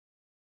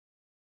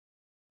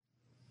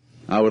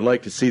I would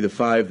like to see the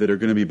 5 that are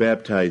going to be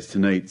baptized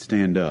tonight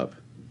stand up.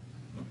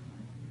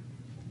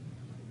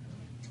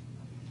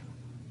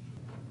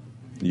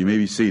 You may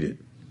be seated.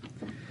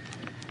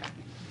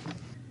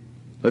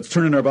 Let's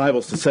turn in our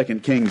Bibles to 2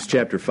 Kings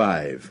chapter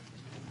 5.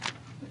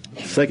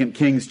 2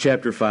 Kings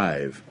chapter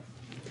 5.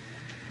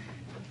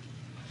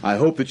 I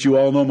hope that you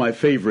all know my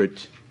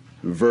favorite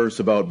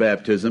verse about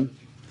baptism,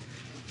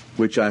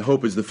 which I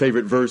hope is the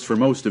favorite verse for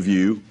most of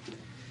you,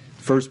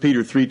 1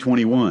 Peter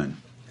 3:21.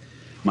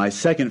 My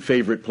second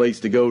favorite place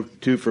to go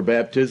to for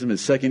baptism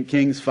is 2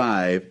 Kings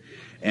 5,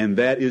 and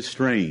that is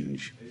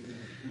strange.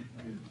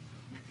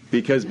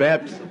 Because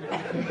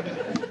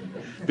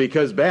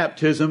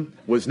baptism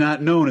was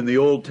not known in the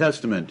Old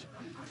Testament,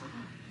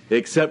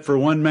 except for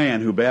one man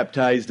who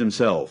baptized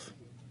himself.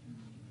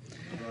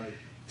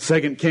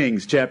 2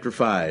 Kings chapter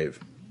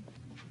 5.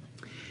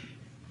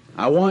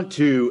 I want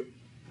to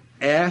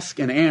ask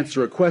and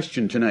answer a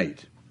question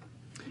tonight.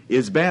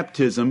 Is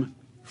baptism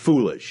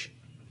foolish?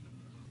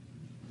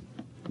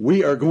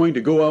 We are going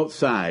to go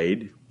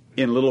outside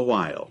in a little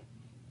while.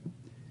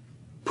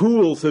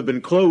 Pools have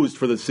been closed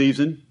for the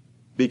season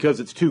because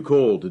it's too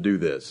cold to do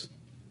this.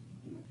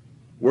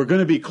 We're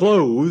going to be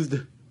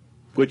clothed,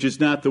 which is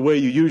not the way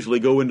you usually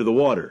go into the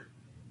water.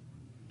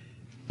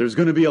 There's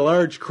going to be a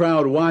large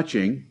crowd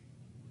watching,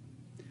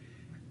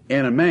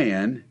 and a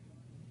man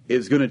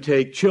is going to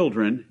take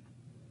children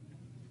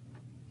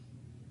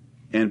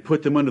and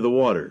put them under the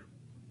water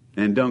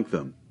and dunk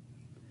them.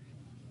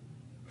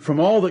 From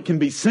all that can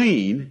be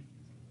seen,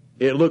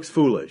 it looks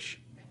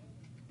foolish.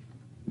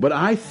 But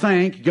I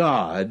thank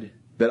God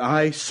that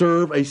I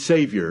serve a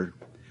Savior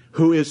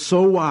who is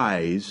so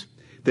wise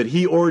that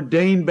He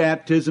ordained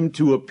baptism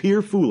to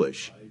appear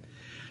foolish,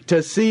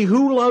 to see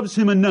who loves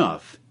Him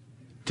enough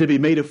to be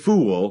made a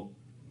fool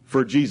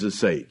for Jesus'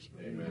 sake.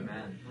 Amen.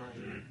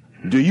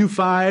 Do you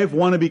 5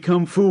 want to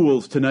become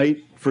fools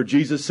tonight for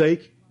Jesus'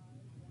 sake?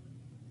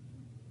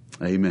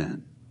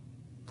 Amen.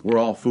 We're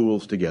all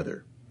fools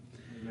together.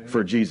 Amen.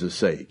 For Jesus'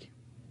 sake.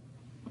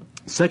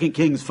 2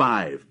 Kings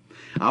 5.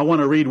 I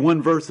want to read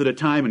one verse at a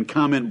time and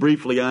comment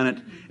briefly on it,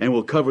 and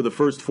we'll cover the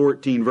first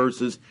 14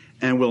 verses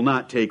and will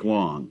not take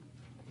long.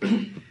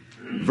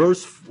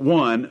 Verse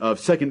 1 of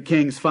 2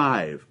 Kings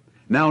 5.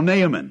 Now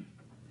Naaman,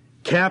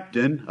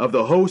 captain of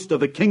the host of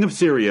the king of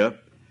Syria,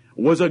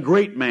 was a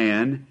great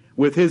man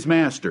with his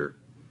master,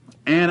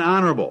 and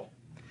honorable,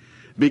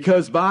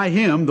 because by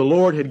him the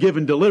Lord had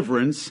given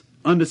deliverance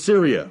unto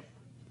Syria.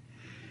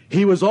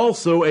 He was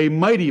also a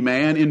mighty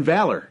man in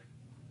valor,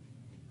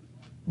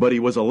 but he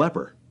was a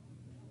leper.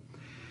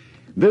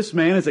 This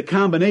man is a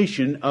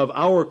combination of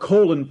our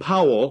Colin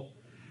Powell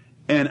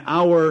and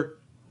our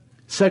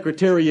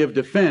Secretary of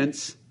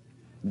Defense,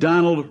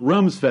 Donald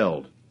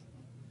Rumsfeld,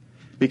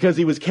 because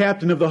he was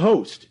captain of the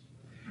host.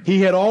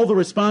 He had all the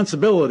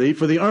responsibility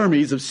for the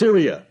armies of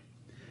Syria.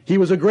 He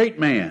was a great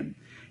man.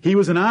 He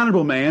was an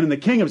honorable man, and the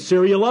king of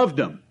Syria loved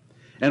him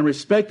and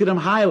respected him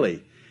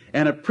highly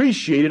and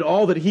appreciated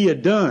all that he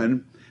had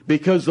done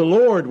because the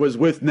Lord was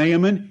with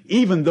Naaman,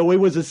 even though he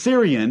was a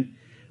Syrian.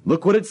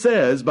 Look what it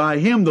says, by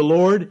him the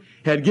Lord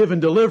had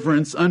given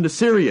deliverance unto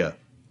Syria.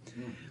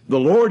 The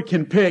Lord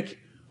can pick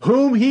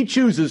whom He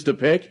chooses to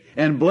pick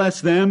and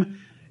bless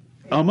them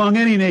among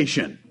any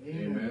nation.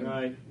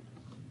 Amen.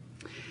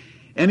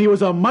 And he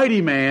was a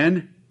mighty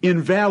man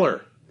in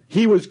valor.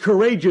 He was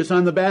courageous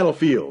on the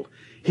battlefield.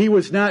 He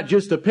was not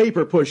just a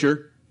paper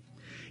pusher.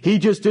 He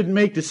just didn't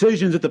make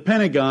decisions at the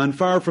Pentagon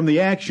far from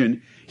the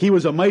action. He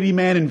was a mighty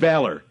man in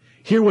valor.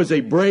 Here was a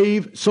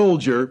brave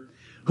soldier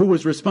who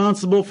was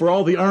responsible for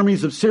all the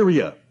armies of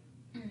Syria.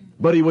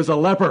 But he was a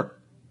leper.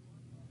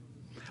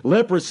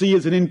 Leprosy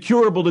is an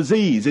incurable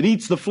disease. It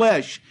eats the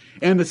flesh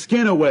and the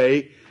skin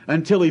away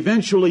until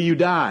eventually you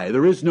die.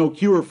 There is no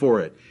cure for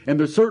it. And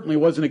there certainly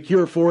wasn't a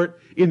cure for it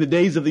in the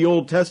days of the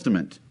Old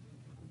Testament.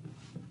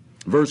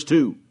 Verse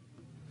 2.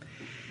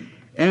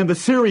 And the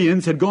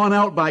Syrians had gone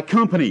out by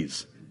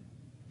companies.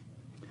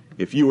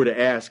 If you were to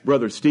ask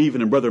Brother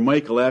Stephen and Brother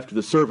Michael after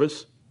the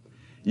service,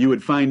 you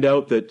would find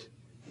out that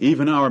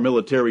even our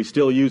military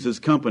still uses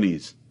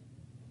companies,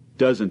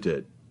 doesn't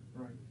it?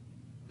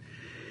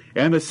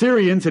 And the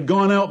Syrians had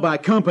gone out by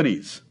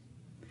companies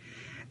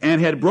and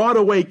had brought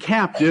away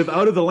captive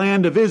out of the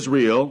land of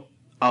Israel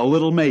a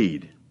little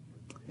maid.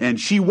 And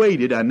she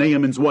waited on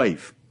Naaman's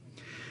wife.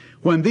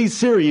 When these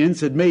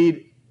Syrians had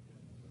made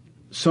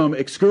some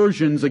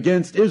excursions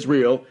against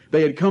Israel,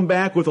 they had come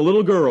back with a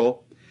little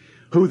girl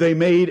who they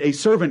made a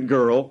servant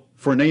girl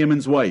for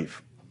Naaman's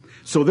wife.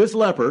 So this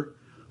leper,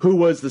 who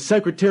was the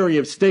Secretary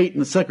of State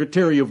and the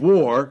Secretary of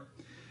War,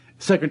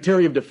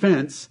 Secretary of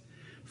Defense,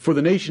 for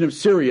the nation of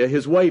Syria,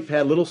 his wife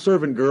had a little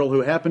servant girl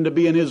who happened to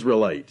be an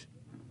Israelite.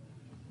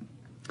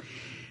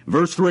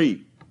 Verse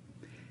 3,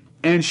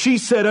 and she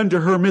said unto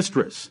her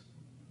mistress,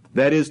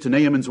 that is to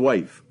Naaman's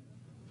wife,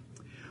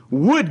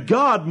 would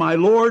God, my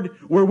Lord,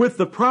 were with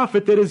the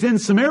prophet that is in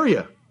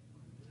Samaria,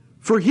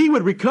 for he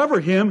would recover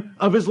him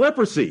of his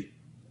leprosy.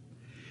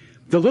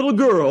 The little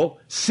girl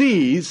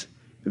sees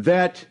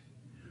that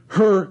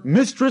her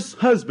mistress'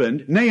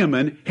 husband,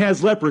 Naaman,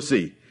 has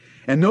leprosy.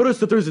 And notice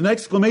that there's an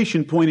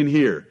exclamation point in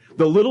here.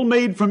 The little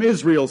maid from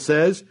Israel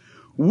says,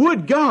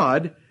 "Would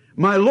God,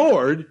 my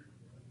Lord,"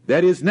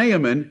 that is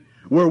Naaman,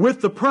 "were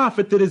with the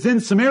prophet that is in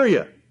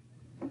Samaria,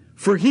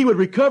 for he would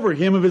recover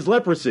him of his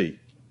leprosy."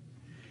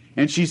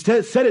 And she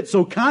said it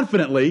so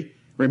confidently.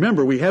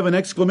 Remember, we have an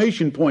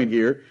exclamation point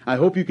here. I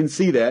hope you can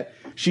see that.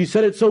 She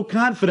said it so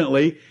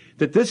confidently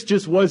that this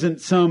just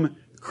wasn't some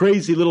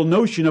crazy little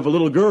notion of a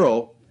little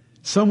girl.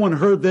 Someone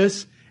heard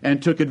this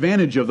and took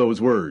advantage of those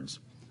words.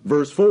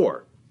 Verse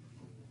 4.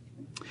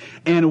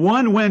 And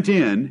one went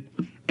in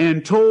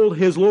and told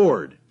his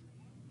Lord,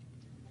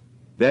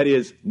 that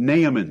is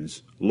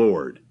Naaman's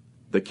Lord,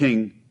 the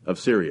king of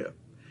Syria.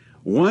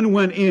 One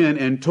went in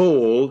and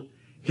told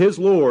his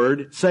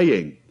Lord,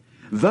 saying,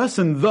 "Thus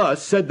and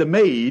thus said the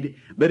maid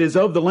that is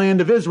of the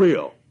land of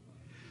Israel.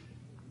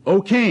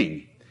 O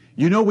king,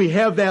 you know we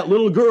have that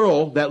little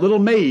girl, that little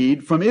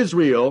maid from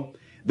Israel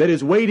that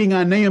is waiting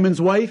on Naaman's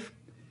wife.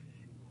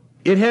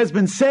 It has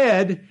been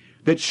said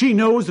that she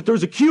knows that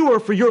there's a cure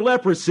for your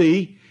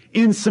leprosy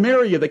in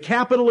Samaria, the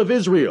capital of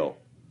Israel.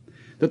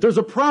 That there's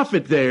a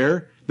prophet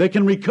there that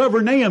can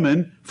recover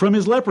Naaman from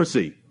his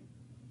leprosy."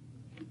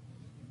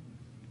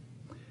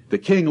 The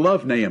king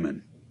loved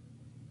Naaman.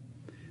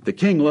 The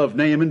king loved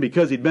Naaman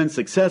because he'd been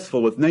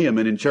successful with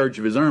Naaman in charge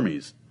of his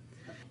armies.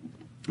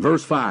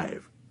 Verse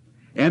 5.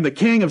 And the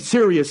king of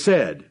Syria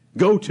said,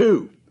 "Go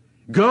to,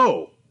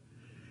 go,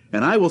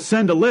 and I will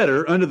send a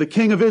letter unto the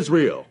king of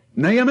Israel.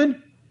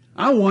 Naaman,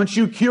 I want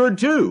you cured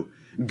too.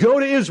 Go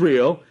to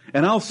Israel,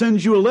 and I'll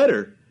send you a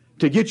letter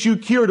to get you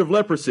cured of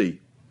leprosy."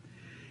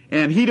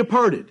 And he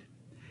departed,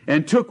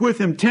 and took with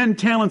him 10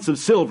 talents of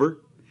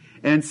silver,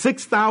 and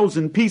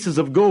 6,000 pieces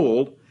of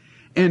gold,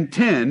 and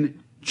 10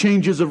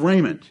 changes of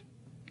raiment.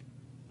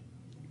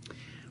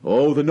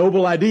 Oh, the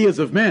noble ideas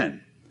of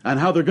men on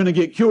how they're going to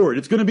get cured.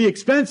 It's going to be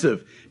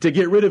expensive to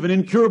get rid of an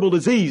incurable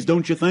disease,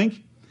 don't you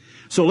think?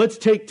 So let's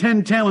take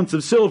 10 talents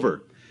of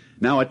silver.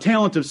 Now, a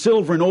talent of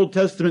silver in Old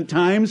Testament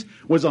times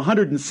was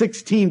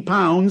 116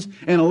 pounds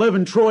and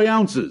 11 troy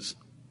ounces.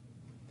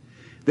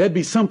 That'd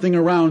be something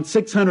around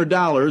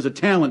 $600 a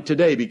talent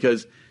today,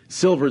 because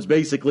silver is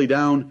basically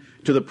down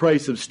to the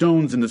price of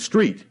stones in the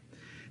street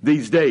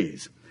these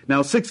days.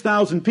 Now,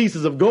 6,000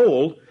 pieces of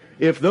gold,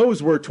 if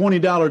those were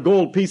 $20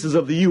 gold pieces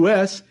of the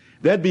U.S.,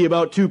 that'd be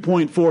about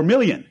 2.4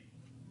 million.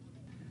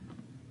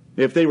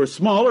 If they were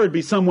smaller, it'd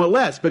be somewhat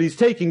less, but he's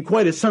taking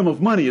quite a sum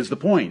of money is the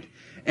point.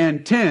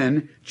 And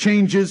 10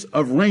 changes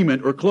of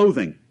raiment or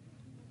clothing.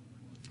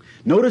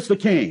 Notice the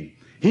king.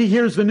 He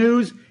hears the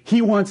news.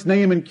 He wants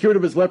Naaman cured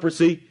of his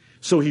leprosy.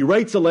 So he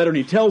writes a letter and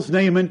he tells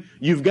Naaman,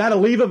 "You've got a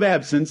leave of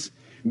absence.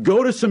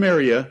 Go to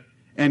Samaria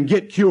and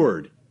get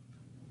cured."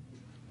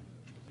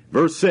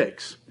 Verse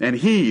 6. And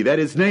he, that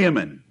is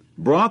Naaman,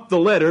 brought the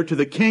letter to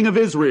the king of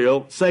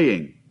Israel,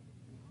 saying,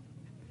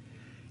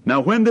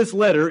 "Now when this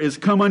letter is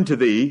come unto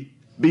thee,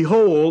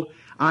 behold,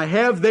 I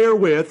have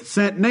therewith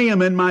sent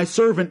Naaman my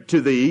servant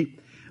to thee,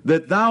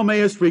 that thou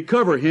mayest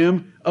recover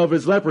him of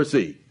his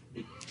leprosy."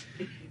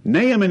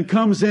 Naaman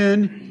comes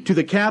in to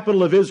the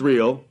capital of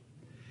Israel,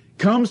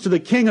 comes to the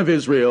king of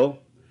Israel,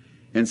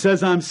 and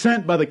says, "I'm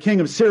sent by the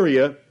king of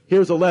Syria.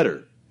 Here's a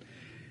letter."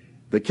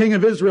 The king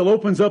of Israel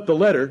opens up the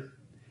letter,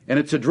 and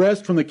it's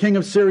addressed from the king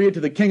of Syria to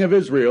the king of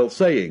Israel,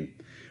 saying,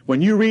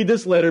 "When you read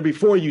this letter,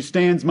 before you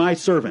stands my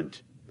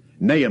servant,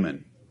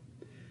 Naaman.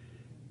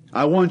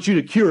 I want you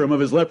to cure him of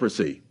his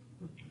leprosy."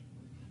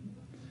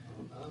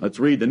 Let's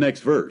read the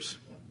next verse.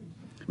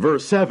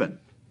 Verse 7.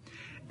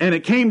 And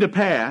it came to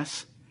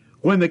pass,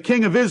 when the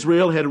king of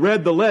Israel had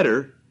read the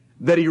letter,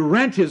 that he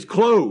rent his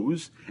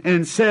clothes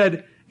and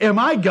said, "Am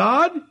I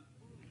God,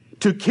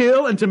 to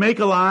kill and to make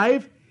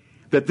alive,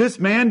 that this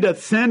man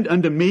doth send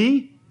unto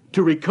me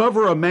to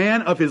recover a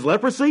man of his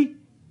leprosy?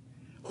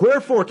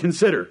 Wherefore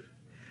consider,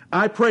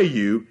 I pray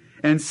you,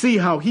 and see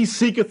how he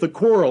seeketh the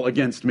quarrel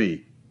against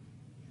me."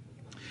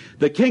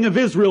 The king of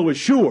Israel was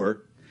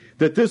sure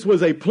that this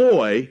was a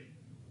ploy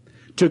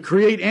to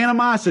create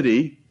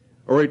animosity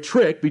or a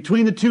trick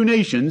between the two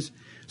nations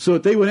so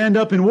that they would end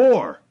up in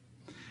war.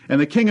 And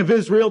the king of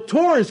Israel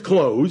tore his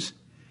clothes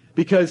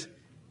because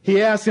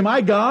he asked him, "I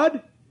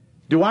God?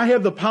 Do I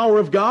have the power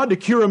of God to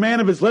cure a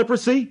man of his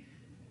leprosy?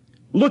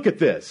 Look at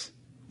this.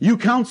 You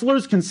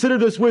counselors, consider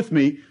this with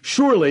me.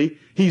 Surely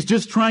he's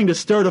just trying to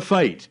start a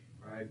fight."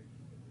 Right.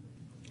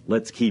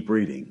 Let's keep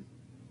reading.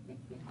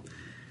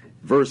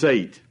 Verse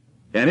 8.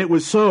 And it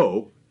was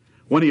so,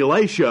 when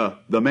Elisha,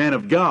 the man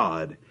of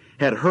God,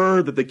 had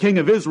heard that the king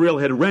of Israel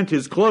had rent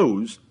his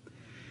clothes,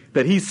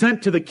 that he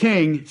sent to the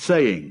king,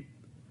 saying,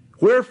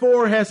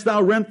 "Wherefore hast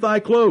thou rent thy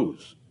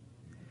clothes?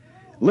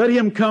 Let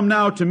him come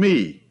now to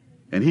me,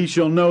 and he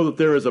shall know that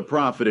there is a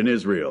prophet in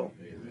Israel."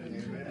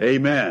 Amen.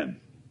 Amen.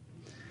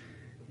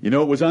 You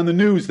know, it was on the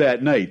news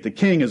that night. The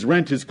king has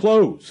rent his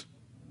clothes.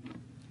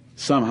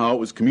 Somehow it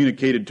was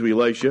communicated to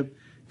Elisha.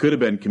 Could have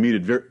been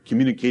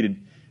communicated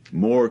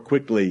more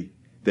quickly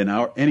than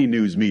any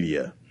news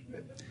media.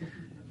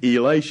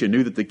 Elisha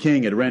knew that the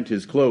king had rent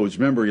his clothes.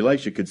 Remember,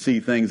 Elisha could see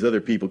things other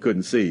people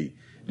couldn't see.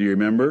 Do you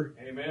remember?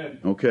 Amen.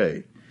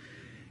 Okay.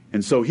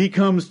 And so he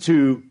comes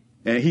to,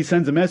 and he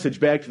sends a message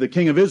back to the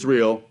king of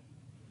Israel,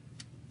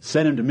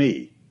 send him to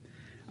me.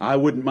 I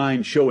wouldn't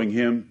mind showing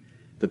him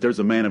that there's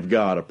a man of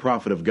God, a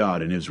prophet of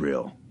God in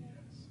Israel.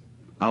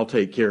 I'll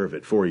take care of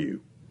it for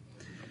you.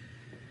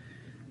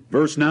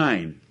 Verse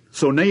 9,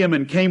 so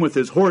Naaman came with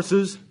his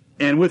horses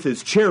and with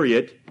his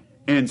chariot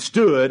and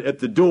stood at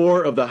the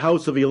door of the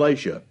house of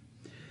Elisha.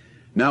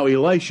 Now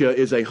Elisha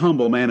is a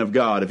humble man of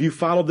God. Have you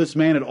followed this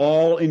man at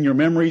all in your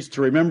memories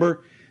to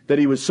remember that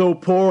he was so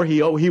poor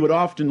he would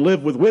often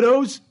live with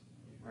widows?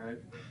 Right.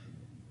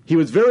 He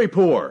was very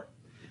poor.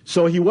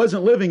 So he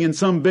wasn't living in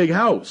some big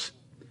house.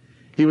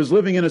 He was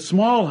living in a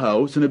small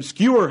house, an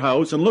obscure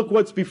house, and look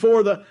what's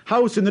before the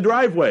house in the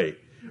driveway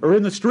or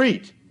in the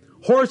street.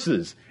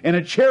 Horses and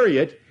a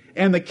chariot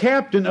and the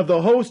captain of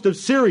the host of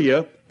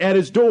Syria at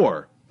his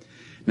door.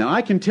 Now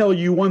I can tell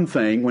you one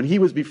thing, when he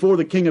was before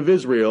the king of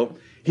Israel,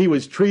 he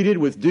was treated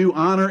with due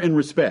honor and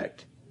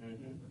respect.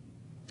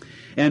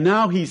 And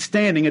now he's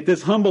standing at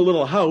this humble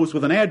little house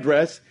with an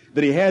address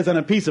that he has on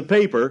a piece of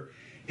paper.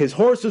 His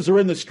horses are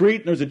in the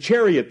street and there's a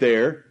chariot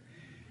there.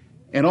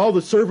 And all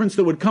the servants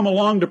that would come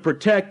along to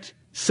protect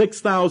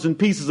 6,000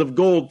 pieces of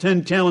gold,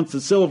 10 talents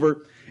of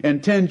silver,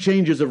 and 10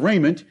 changes of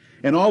raiment,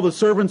 and all the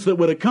servants that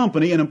would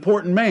accompany an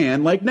important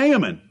man like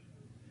Naaman.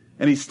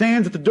 And he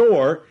stands at the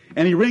door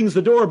and he rings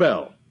the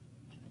doorbell.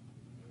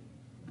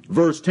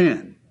 Verse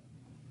 10.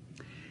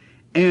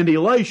 And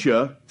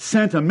Elisha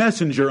sent a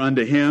messenger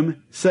unto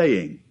him,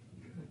 saying,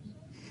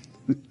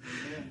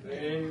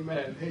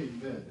 Amen.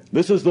 Amen.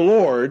 This is the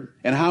Lord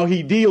and how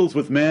he deals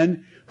with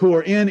men who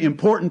are in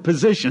important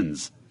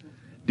positions.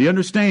 Do you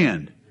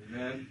understand?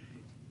 Amen.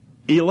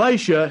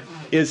 Elisha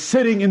is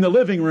sitting in the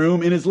living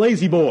room in his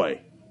lazy boy.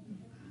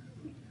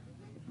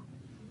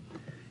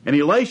 And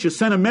Elisha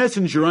sent a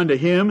messenger unto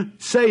him,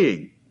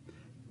 saying,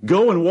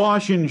 Go and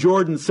wash in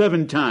Jordan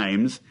 7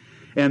 times,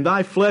 and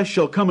thy flesh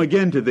shall come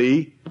again to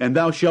thee, and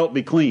thou shalt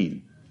be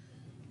clean.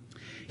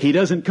 He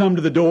doesn't come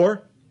to the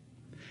door.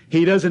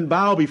 He doesn't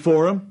bow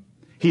before him.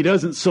 He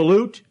doesn't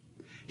salute.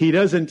 He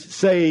doesn't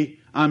say,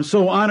 I'm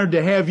so honored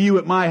to have you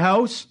at my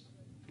house.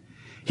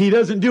 He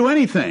doesn't do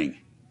anything.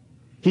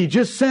 He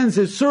just sends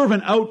his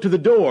servant out to the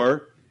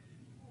door.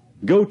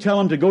 Go tell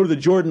him to go to the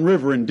Jordan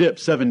River and dip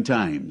 7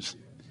 times.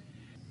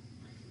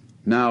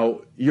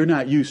 Now, you're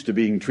not used to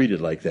being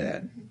treated like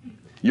that.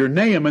 You're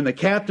Naaman, the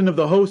captain of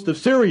the host of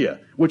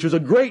Syria, which was a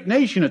great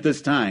nation at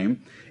this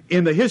time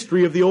in the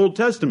history of the Old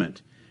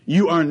Testament.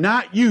 You are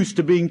not used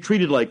to being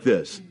treated like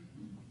this.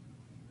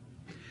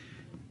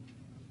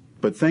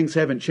 But things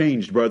haven't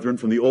changed, brethren,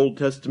 from the Old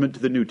Testament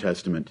to the New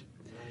Testament.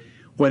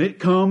 When it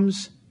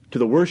comes to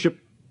the worship,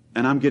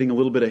 and I'm getting a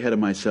little bit ahead of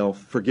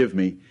myself, forgive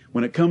me.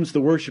 When it comes to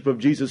the worship of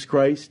Jesus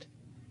Christ,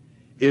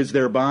 is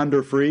there bond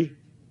or free?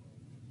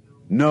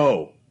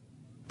 No.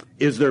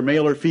 Is there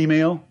male or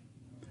female?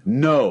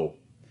 No.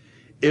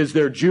 Is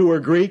there Jew or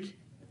Greek?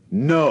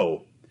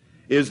 No.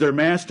 Is there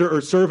master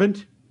or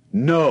servant?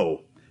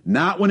 No.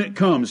 Not when it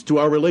comes to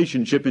our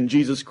relationship in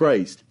Jesus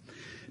Christ.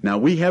 Now,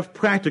 we have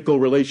practical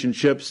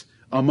relationships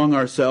among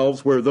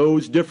ourselves where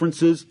those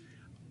differences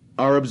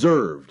are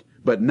observed,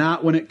 but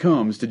not when it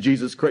comes to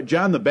Jesus Christ.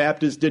 John the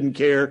Baptist didn't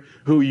care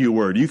who you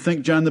were. Do you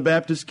think John the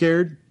Baptist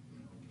cared?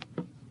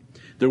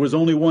 There was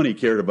only one he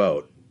cared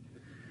about,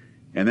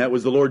 and that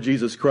was the Lord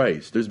Jesus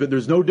Christ.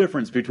 There's no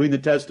difference between the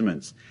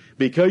testaments.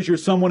 Because you're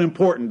someone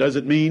important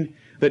doesn't mean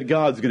that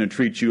God's going to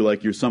treat you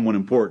like you're someone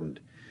important.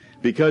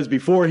 Because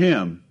before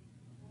him,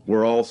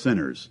 we're all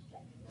sinners.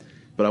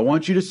 But I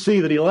want you to see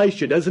that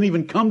Elisha doesn't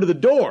even come to the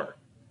door.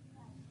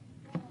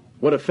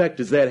 What effect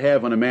does that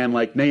have on a man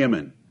like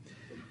Naaman,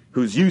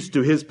 who's used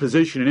to his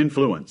position and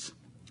influence?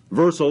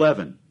 Verse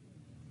 11.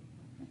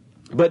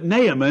 But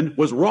Naaman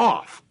was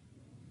wroth.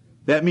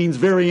 That means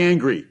very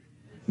angry.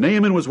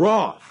 Naaman was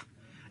wroth,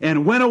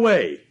 and went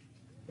away,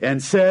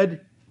 and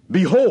said,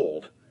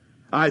 Behold,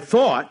 I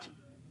thought,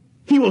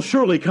 he will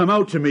surely come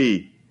out to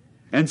me,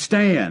 and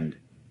stand,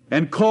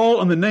 and call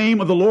on the name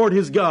of the Lord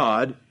his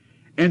God,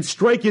 and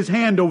strike his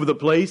hand over the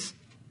place,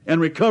 and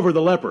recover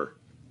the leper.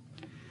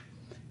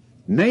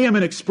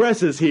 Naaman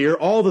expresses here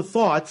all the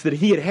thoughts that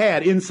he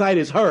had inside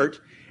his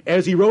heart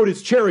as he rode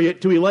his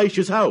chariot to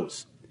Elisha's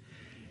house.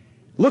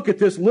 Look at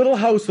this little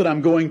house that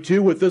I'm going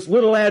to with this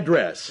little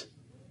address.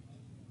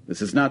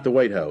 This is not the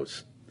White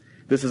House.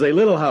 This is a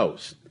little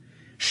house.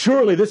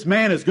 Surely this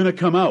man is going to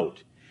come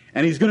out,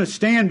 and he's going to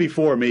stand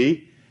before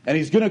me, and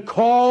he's going to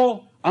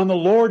call on the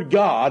Lord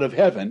God of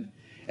heaven,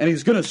 and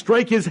he's going to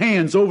strike his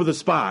hands over the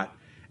spot,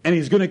 and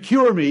he's going to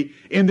cure me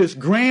in this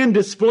grand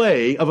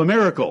display of a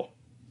miracle.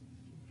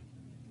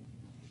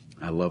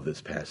 I love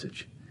this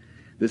passage.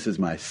 This is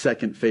my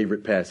second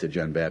favorite passage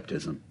on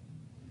baptism.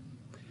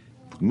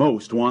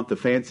 Most want the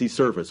fancy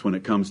service when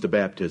it comes to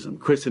baptism,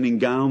 christening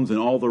gowns and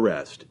all the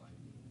rest.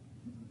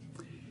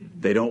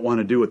 They don't want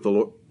to do it the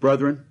Lord.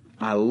 Brethren,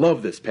 I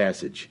love this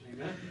passage.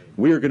 Amen.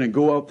 We are going to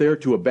go out there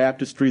to a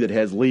baptistry that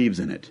has leaves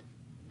in it.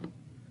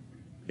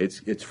 It's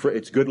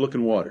good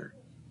looking water,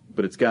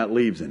 but it's got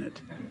leaves in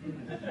it.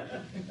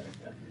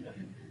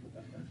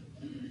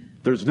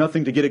 There's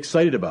nothing to get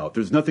excited about.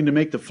 There's nothing to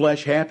make the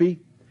flesh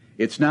happy.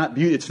 It's not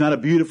a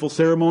beautiful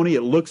ceremony.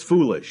 It looks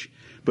foolish.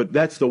 But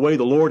that's the way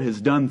the Lord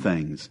has done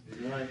things.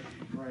 Right.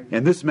 Right.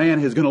 And this man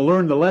is going to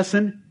learn the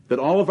lesson that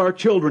all of our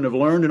children have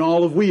learned and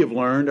all of we have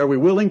learned. Are we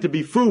willing to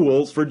be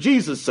fools for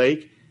Jesus'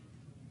 sake?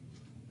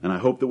 And I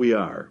hope that we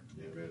are.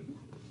 Amen.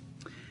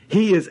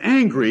 He is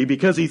angry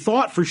because he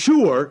thought for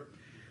sure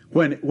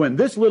when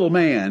this little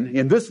man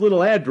in this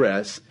little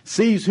address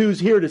sees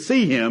who's here to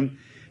see him,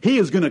 he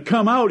is going to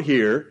come out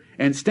here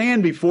and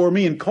stand before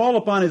me and call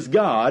upon his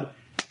God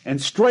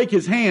and strike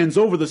his hands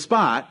over the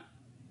spot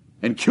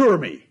and cure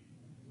me.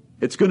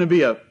 It's going to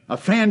be a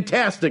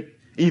fantastic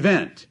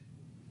event.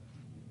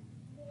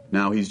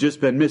 Now, he's just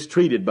been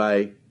mistreated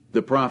by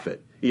the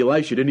prophet.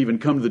 Elisha didn't even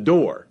come to the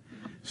door.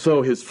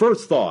 So his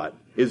first thought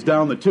is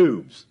down the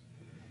tubes.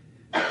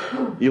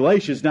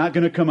 Elisha's not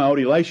going to come out.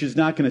 Elisha's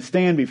not going to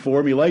stand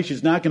before him.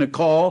 Elisha's not going to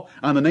call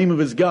on the name of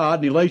his God.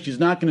 And Elisha's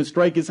not going to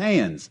strike his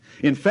hands.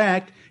 In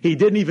fact, he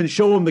didn't even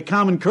show him the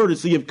common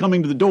courtesy of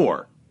coming to the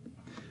door.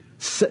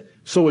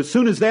 So as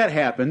soon as that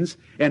happens,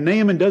 and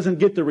Naaman doesn't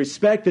get the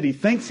respect that he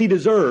thinks he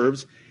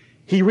deserves,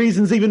 he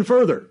reasons even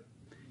further.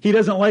 He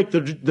doesn't like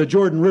the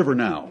Jordan River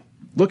now.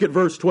 Look at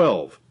verse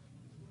 12.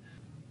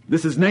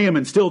 This is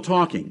Naaman still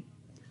talking.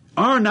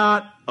 Are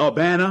not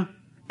Abana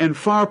and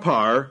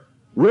Pharpar,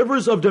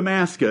 rivers of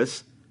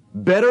Damascus,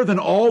 better than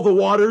all the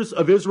waters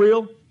of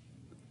Israel?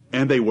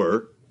 And they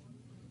were.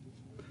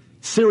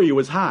 Syria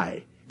was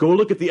high. Go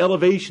look at the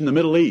elevation in the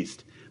Middle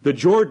East. The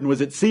Jordan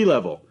was at sea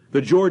level.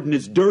 The Jordan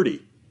is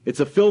dirty. It's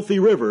a filthy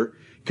river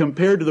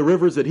compared to the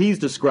rivers that he's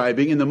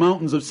describing in the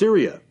mountains of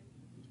Syria.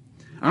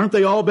 Aren't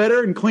they all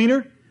better and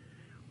cleaner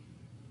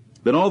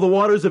than all the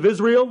waters of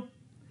Israel?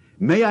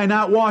 May I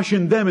not wash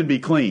in them and be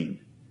clean?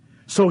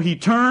 So he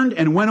turned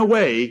and went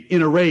away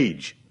in a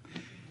rage.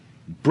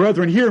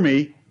 Brethren, hear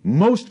me.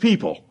 Most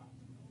people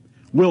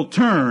will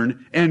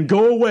turn and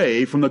go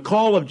away from the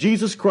call of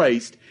Jesus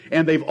Christ,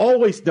 and they've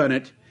always done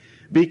it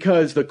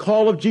because the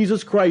call of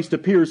Jesus Christ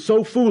appears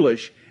so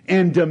foolish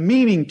and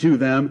demeaning to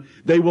them,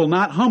 they will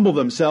not humble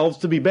themselves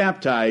to be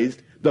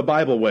baptized the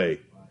Bible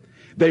way.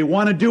 They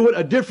want to do it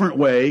a different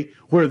way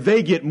where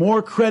they get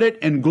more credit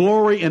and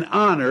glory and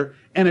honor,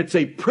 and it's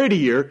a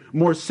prettier,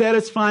 more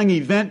satisfying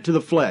event to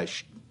the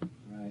flesh.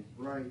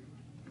 Right.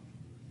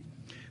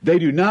 They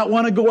do not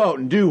want to go out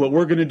and do what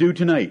we're going to do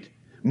tonight.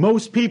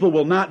 Most people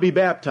will not be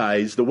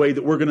baptized the way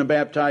that we're going to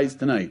baptize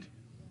tonight.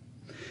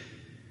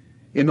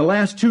 In the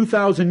last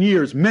 2,000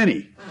 years,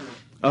 many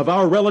of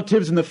our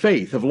relatives in the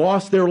faith have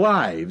lost their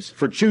lives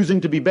for choosing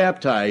to be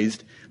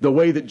baptized the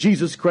way that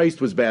Jesus Christ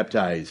was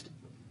baptized.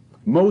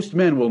 Most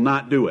men will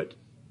not do it.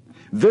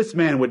 This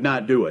man would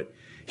not do it.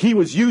 He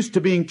was used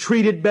to being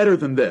treated better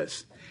than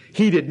this.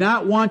 He did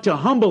not want to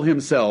humble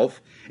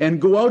himself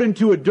and go out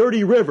into a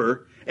dirty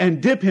river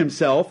and dip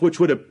himself, which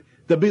would have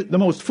the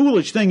most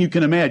foolish thing you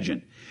can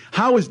imagine.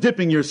 How is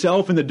dipping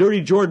yourself in the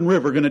dirty Jordan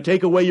River going to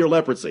take away your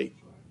leprosy?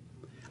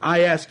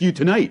 I ask you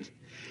tonight,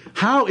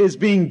 how is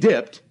being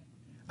dipped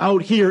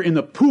out here in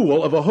the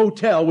pool of a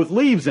hotel with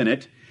leaves in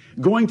it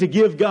going to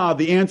give God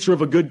the answer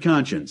of a good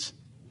conscience?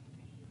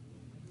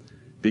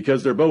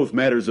 Because they're both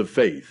matters of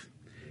faith.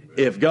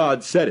 If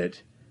God said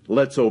it,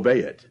 let's obey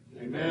it.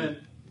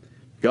 Amen.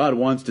 God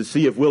wants to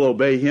see if we'll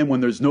obey Him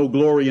when there's no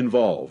glory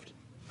involved.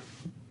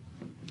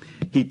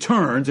 He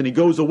turns and he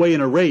goes away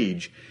in a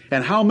rage.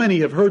 And how many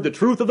have heard the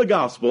truth of the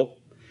gospel?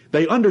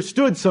 They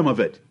understood some of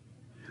it.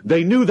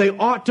 They knew they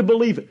ought to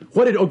believe it.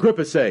 What did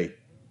Agrippa say?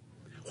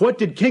 What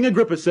did King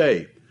Agrippa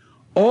say?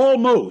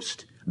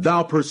 Almost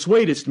thou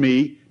persuadest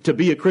me to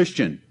be a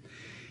Christian.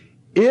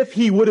 If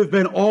he would have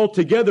been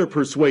altogether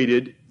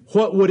persuaded,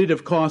 what would it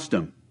have cost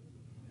him?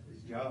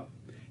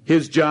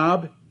 His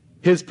job,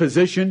 his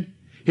position,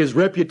 his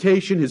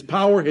reputation, his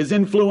power, his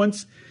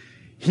influence.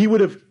 He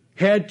would have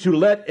had to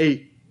let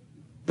a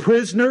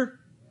prisoner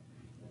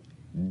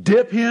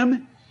dip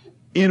him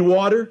in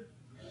water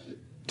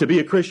to be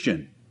a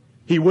Christian.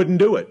 He wouldn't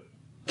do it.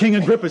 King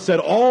Agrippa said,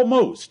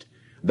 almost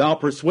thou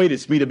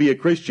persuadest me to be a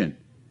Christian.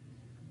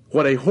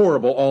 What a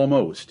horrible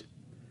almost.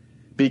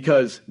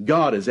 Because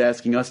God is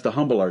asking us to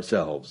humble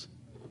ourselves.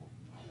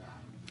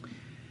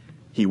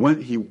 He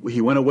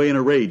went away in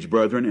a rage,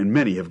 brethren, and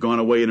many have gone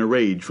away in a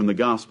rage from the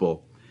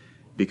gospel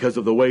because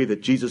of the way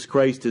that Jesus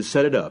Christ has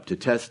set it up to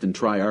test and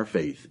try our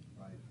faith.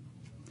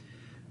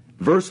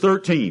 Verse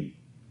 13,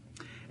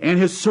 and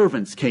his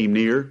servants came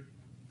near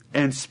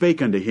and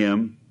spake unto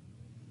him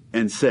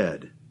and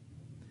said,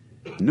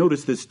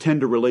 notice this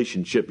tender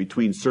relationship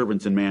between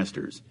servants and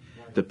masters.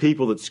 The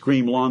people that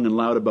scream long and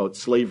loud about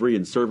slavery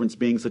and servants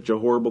being such a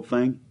horrible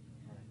thing.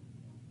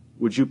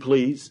 Would you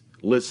please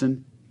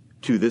listen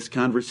to this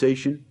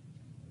conversation?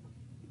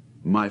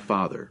 My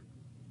Father.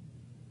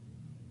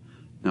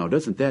 Now,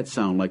 doesn't that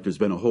sound like there's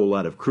been a whole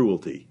lot of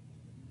cruelty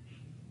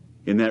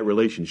in that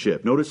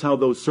relationship? Notice how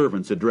those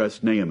servants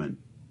addressed Naaman.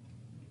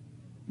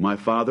 My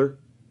Father,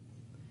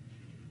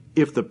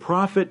 if the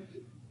prophet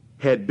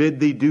had bid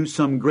thee do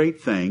some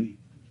great thing,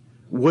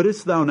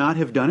 wouldest thou not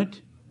have done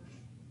it?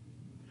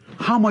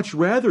 How much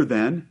rather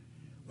then,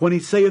 when he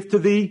saith to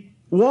thee,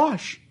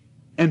 wash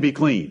and be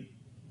clean.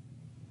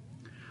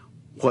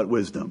 What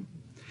wisdom.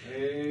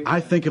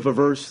 I think of a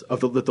verse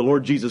that the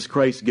Lord Jesus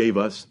Christ gave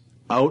us.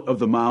 Out of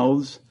the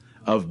mouths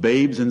of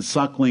babes and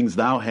sucklings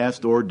thou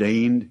hast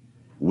ordained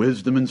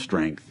wisdom and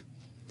strength.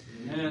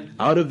 Amen.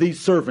 Out of these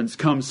servants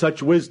comes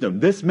such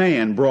wisdom. This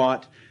man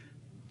brought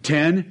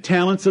 10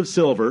 talents of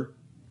silver,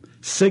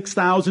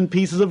 6,000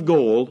 pieces of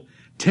gold,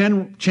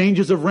 10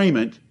 changes of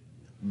raiment,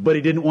 but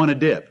he didn't want to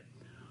dip.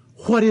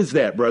 What is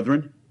that,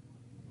 brethren?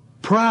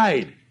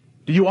 Pride.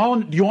 Do you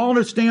all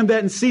understand that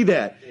and see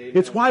that? Amen.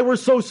 It's why we're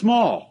so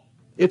small.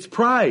 It's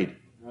pride.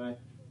 Right.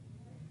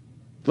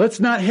 Let's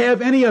not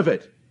have any of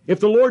it.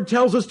 If the Lord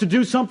tells us to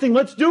do something,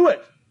 let's do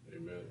it.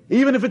 Amen.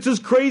 Even if it's as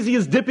crazy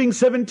as dipping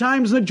 7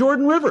 times in the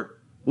Jordan River.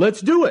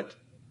 Let's do it.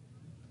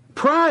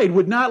 Pride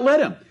would not let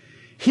him.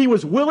 He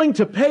was willing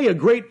to pay a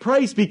great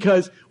price,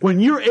 because when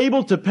you're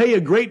able to pay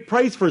a great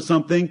price for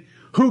something,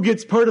 who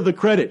gets part of the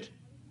credit?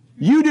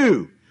 You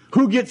do.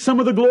 Who gets some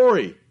of the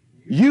glory?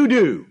 You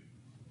do.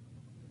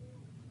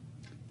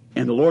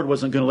 And the Lord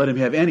wasn't going to let him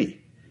have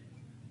any.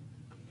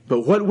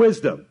 But what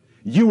wisdom.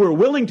 You were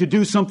willing to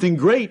do something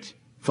great,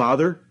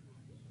 Father.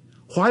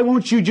 Why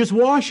won't you just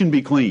wash and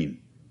be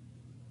clean?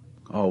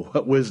 Oh,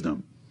 what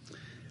wisdom.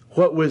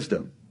 What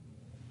wisdom.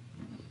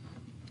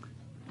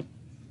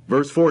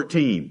 Verse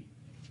 14.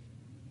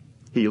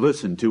 He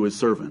listened to his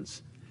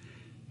servants.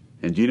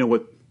 And do you know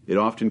what it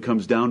often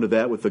comes down to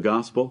that with the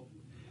gospel?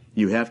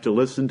 You have to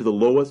listen to the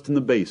lowest and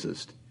the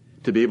basest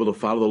to be able to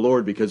follow the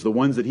Lord, because the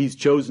ones that he's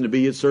chosen to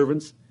be his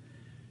servants,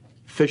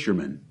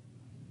 fishermen.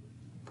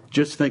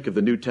 Just think of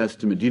the New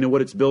Testament. Do you know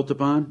what it's built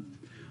upon?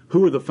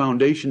 Who are the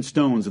foundation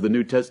stones of the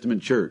New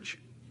Testament church?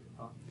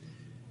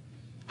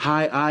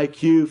 High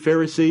IQ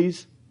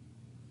Pharisees?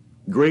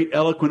 Great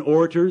eloquent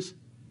orators?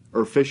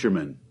 Or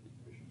fishermen?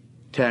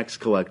 Tax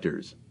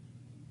collectors?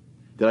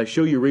 Did I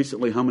show you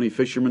recently how many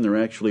fishermen there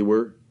actually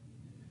were?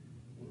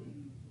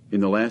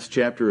 In the last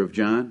chapter of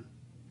John?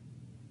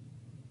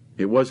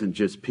 It wasn't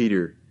just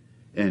Peter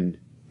and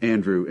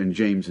Andrew and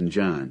James and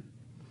John.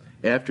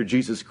 After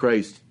Jesus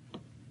Christ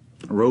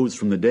rose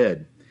from the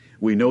dead,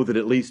 we know that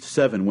at least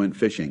 7 went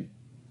fishing.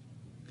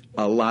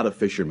 A lot of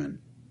fishermen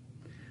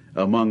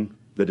among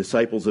the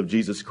disciples of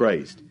Jesus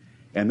Christ.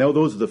 And now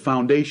those are the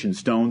foundation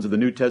stones of the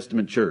New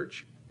Testament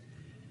church.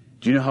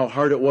 Do you know how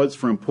hard it was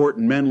for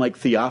important men like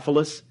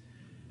Theophilus,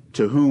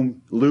 to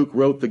whom Luke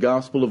wrote the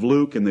Gospel of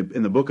Luke in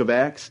the book of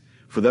Acts,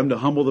 for them to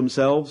humble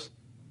themselves?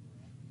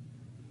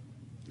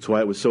 That's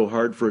why it was so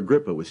hard for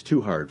Agrippa. It was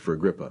too hard for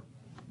Agrippa.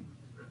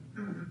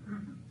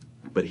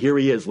 But here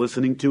he is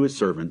listening to his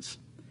servants.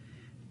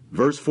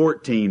 Verse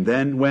 14,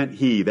 then went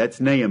he, that's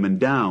Naaman,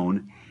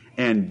 down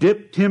and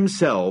dipped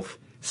himself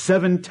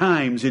 7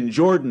 times in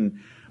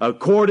Jordan,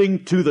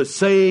 according to the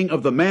saying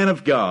of the man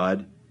of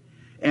God,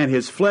 and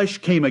his flesh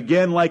came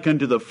again like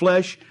unto the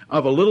flesh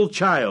of a little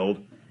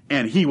child,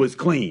 and he was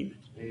clean.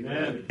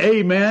 Amen.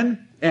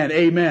 Amen and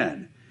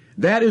amen.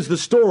 That is the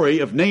story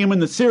of Naaman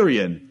the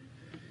Syrian,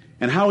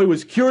 and how he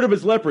was cured of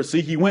his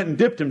leprosy. He went and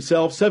dipped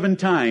himself 7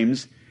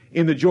 times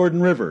in the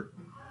Jordan River.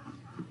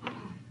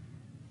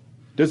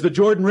 Does the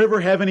Jordan River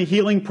have any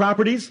healing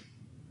properties?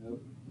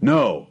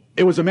 No.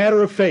 It was a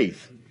matter of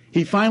faith.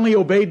 He finally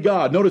obeyed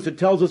God. Notice it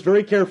tells us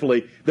very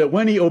carefully that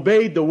when he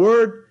obeyed the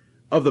word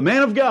of the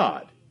man of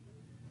God,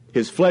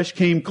 his flesh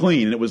came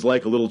clean, and it was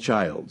like a little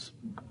child's,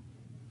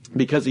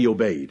 because he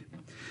obeyed.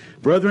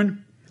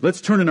 Brethren,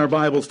 let's turn in our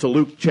Bibles to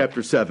Luke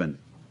chapter 7.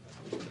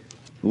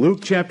 Luke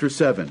chapter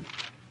 7.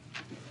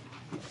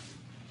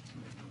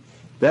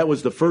 That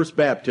was the first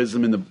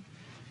baptism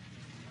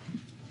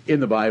in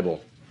the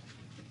Bible.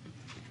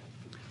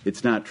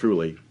 It's not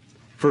truly.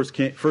 1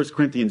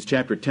 Corinthians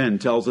chapter 10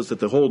 tells us that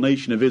the whole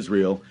nation of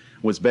Israel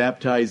was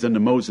baptized unto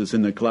Moses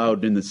in the cloud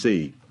and in the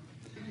sea.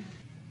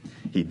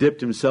 He dipped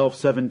himself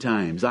 7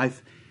 times. I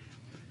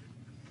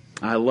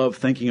love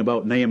thinking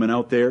about Naaman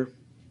out there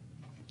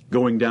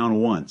going down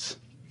once.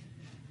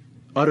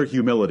 Utter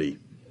humility.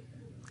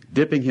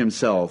 Dipping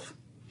himself.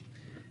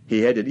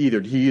 He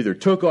either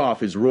took off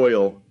his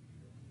royal.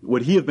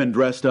 Would he have been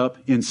dressed up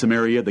in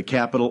Samaria, the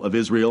capital of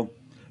Israel?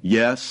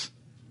 Yes.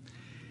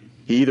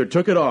 He either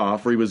took it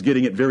off or he was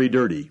getting it very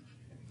dirty.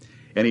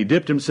 And he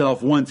dipped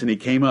himself once and he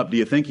came up. Do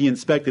you think he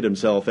inspected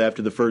himself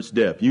after the first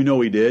dip? You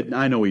know he did.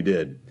 I know he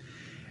did.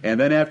 And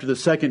then after the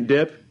second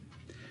dip,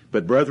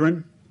 but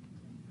brethren,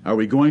 are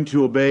we going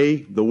to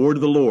obey the word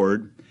of the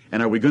Lord?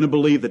 And are we going to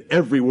believe that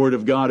every word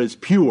of God is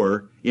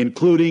pure,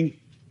 including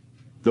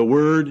the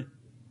word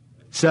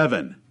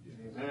 7?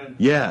 Amen.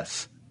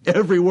 Yes,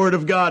 every word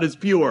of God is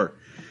pure.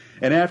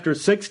 And after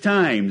 6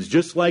 times,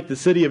 just like the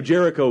city of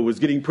Jericho was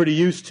getting pretty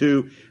used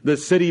to the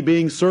city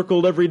being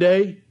circled every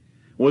day,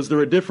 was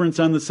there a difference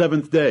on the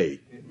 7th day?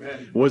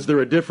 Amen. Was there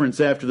a difference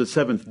after the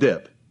 7th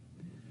dip?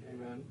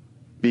 Amen.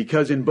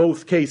 Because in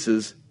both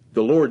cases,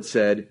 the Lord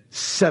said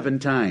 7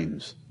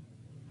 times.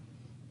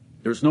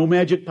 There's no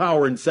magic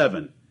power in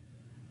 7.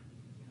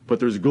 But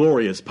there's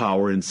glorious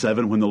power in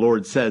 7 when the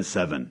Lord says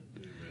 7.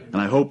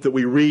 And I hope that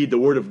we read the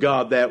Word of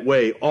God that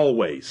way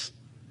always.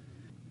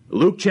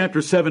 Luke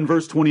chapter 7,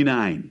 verse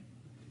 29.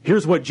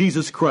 Here's what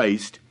Jesus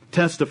Christ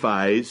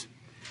testifies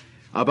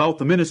about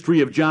the ministry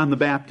of John the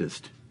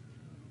Baptist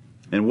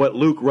and what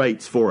Luke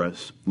writes for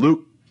us.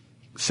 Luke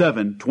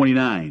 7,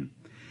 29.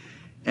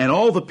 And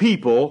all the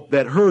people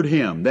that heard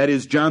him, that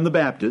is John the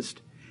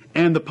Baptist,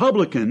 and the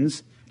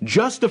publicans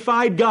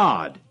justified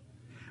God,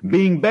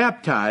 being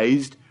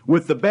baptized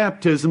with the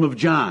baptism of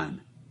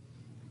John.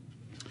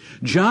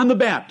 John the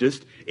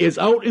Baptist is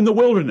out in the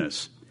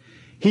wilderness.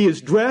 He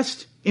is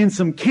dressed in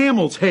some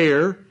camel's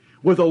hair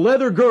with a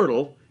leather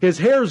girdle. His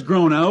hair's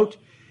grown out.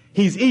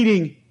 He's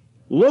eating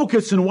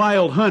locusts and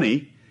wild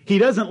honey. He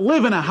doesn't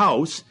live in a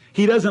house.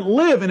 He doesn't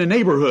live in a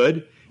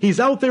neighborhood. He's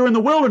out there in the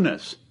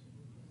wilderness.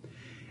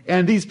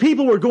 And these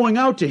people were going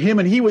out to him,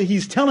 and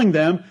he's telling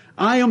them,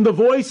 I am the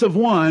voice of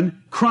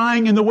one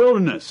crying in the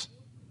wilderness.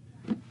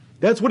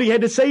 That's what he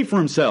had to say for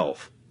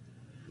himself.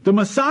 The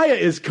Messiah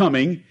is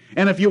coming,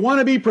 and if you want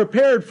to be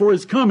prepared for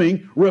his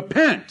coming,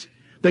 repent.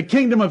 The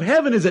kingdom of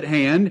heaven is at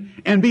hand,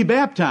 and be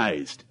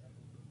baptized.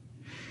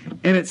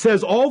 And it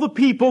says, all the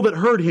people that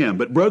heard him.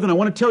 But brethren, I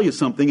want to tell you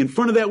something. In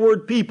front of that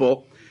word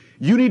people,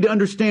 you need to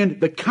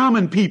understand the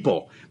common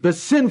people, the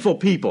sinful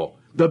people,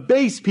 the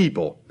base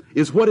people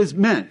is what is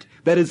meant.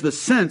 That is the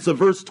sense of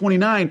verse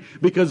 29,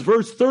 because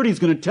verse 30 is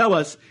going to tell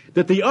us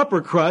that the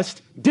upper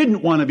crust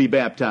didn't want to be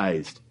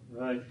baptized.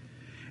 Right.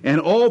 And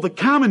all the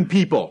common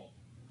people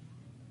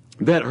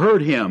that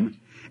heard him,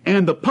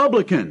 and the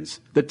publicans,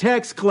 the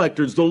tax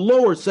collectors, the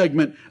lower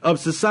segment of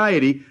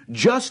society,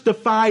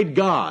 justified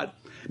God.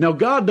 Now,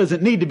 God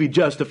doesn't need to be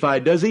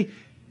justified, does he?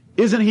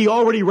 Isn't he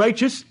already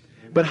righteous?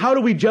 But how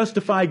do we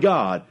justify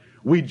God?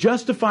 We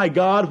justify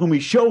God when we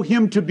show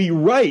him to be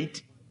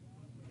right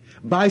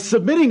by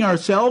submitting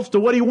ourselves to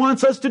what he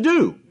wants us to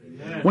do.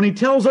 Amen. When he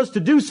tells us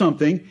to do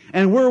something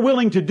and we're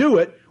willing to do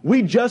it,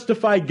 we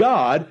justify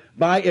God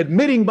by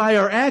admitting by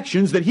our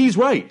actions that he's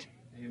right.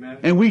 Amen.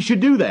 And we should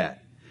do that.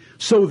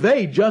 So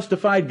they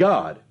justified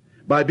God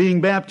by being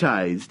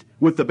baptized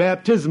with the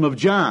baptism of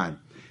John.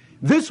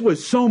 This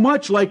was so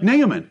much like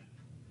Naaman.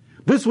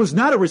 This was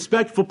not a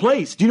respectful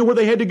place. Do you know where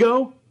they had to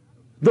go?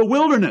 The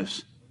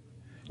wilderness.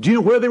 Do you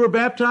know where they were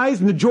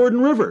baptized? In the Jordan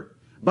River.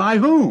 By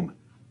whom?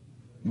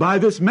 By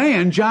this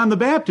man, John the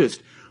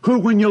Baptist, who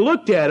when you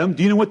looked at him,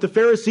 do you know what the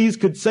Pharisees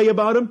could say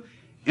about him?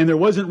 And there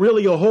wasn't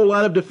really a whole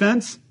lot of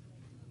defense.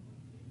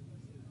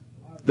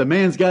 The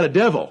man's got a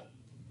devil.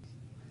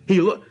 He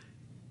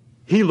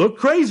looked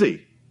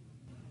crazy.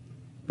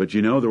 But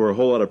you know, there were a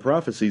whole lot of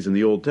prophecies in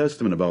the Old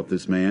Testament about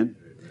this man.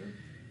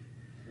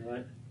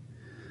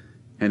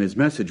 And his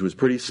message was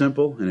pretty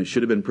simple, and it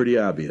should have been pretty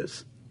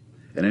obvious.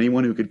 And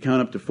anyone who could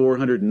count up to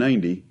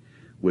 490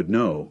 would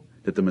know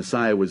that the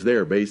Messiah was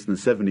there based on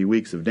the 70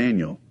 weeks of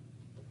Daniel.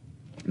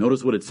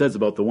 Notice what it says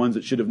about the ones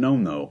that should have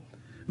known, though.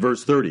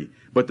 Verse 30,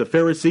 but the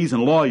Pharisees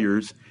and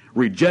lawyers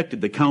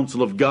rejected the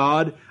counsel of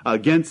God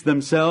against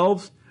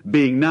themselves,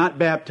 being not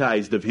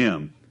baptized of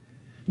him.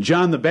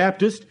 John the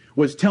Baptist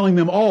was telling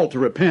them all to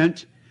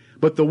repent,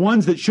 but the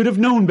ones that should have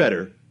known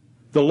better,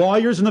 the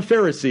lawyers and the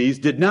Pharisees,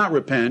 did not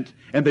repent,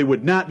 and they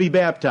would not be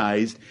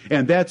baptized,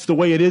 and that's the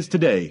way it is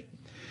today.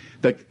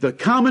 The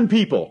common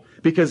people,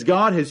 because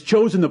God has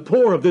chosen the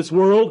poor of this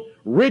world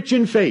rich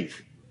in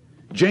faith.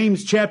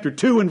 James chapter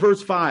 2 and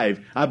verse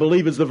 5, I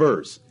believe, is the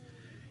verse.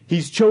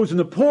 He's chosen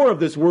the poor of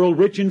this world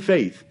rich in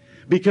faith,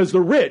 because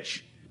the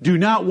rich do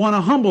not want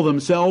to humble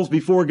themselves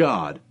before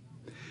God.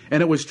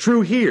 And it was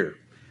true here.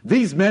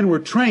 These men were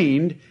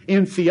trained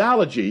in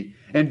theology,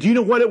 and do you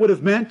know what it would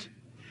have meant?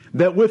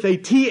 That with a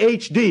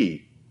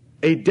THD,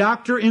 a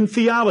doctor in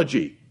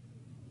theology,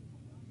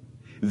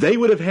 they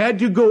would have had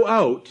to go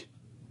out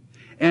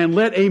and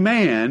let a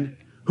man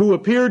who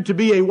appeared to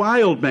be a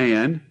wild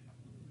man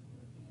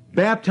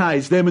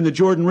baptize them in the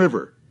Jordan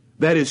River.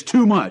 That is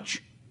too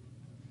much.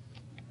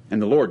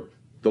 And the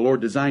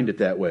Lord designed it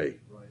that way.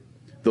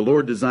 The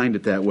Lord designed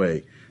it that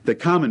way. The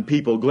common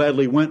people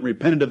gladly went and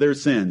repented of their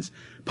sins.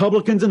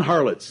 Publicans and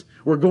harlots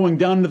were going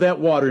down into that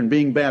water and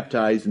being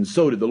baptized, and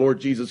so did the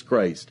Lord Jesus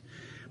Christ.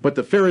 But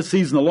the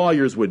Pharisees and the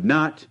lawyers would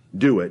not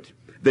do it.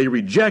 They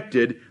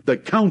rejected the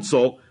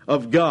counsel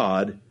of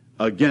God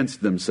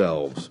against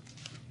themselves.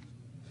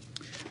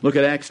 Look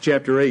at Acts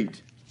chapter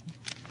 8.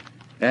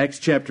 Acts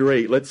chapter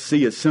 8. Let's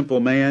see a simple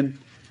man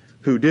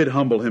who did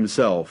humble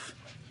himself.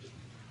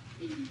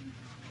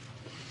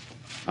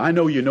 I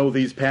know you know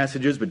these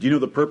passages, but do you know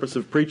the purpose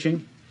of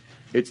preaching?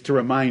 It's to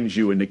remind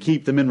you and to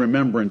keep them in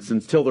remembrance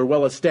until they're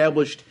well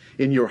established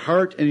in your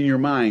heart and in your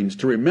minds,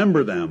 to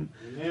remember them.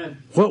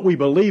 Amen. What we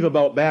believe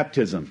about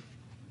baptism.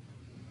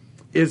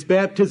 Is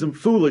baptism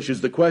foolish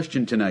is the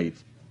question tonight.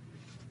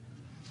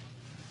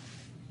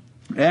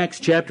 Acts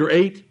chapter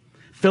 8.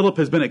 Philip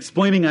has been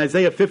explaining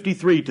Isaiah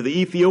 53 to the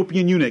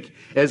Ethiopian eunuch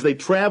as they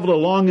traveled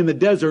along in the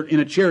desert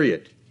in a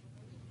chariot.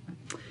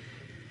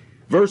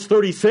 Verse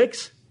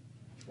 36,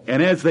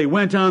 and as they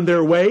went on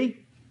their way,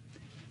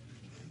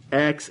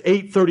 Acts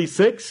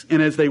 8:36,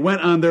 and as they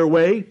went on their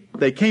way,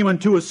 they came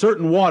unto a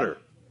certain water.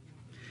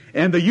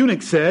 And the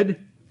eunuch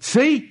said,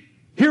 see,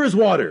 here is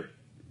water.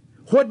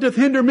 What doth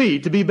hinder me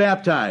to be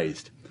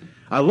baptized?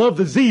 I love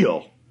the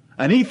zeal.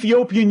 An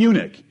Ethiopian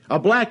eunuch, a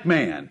black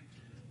man,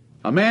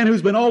 a man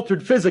who's been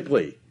altered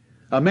physically,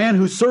 a man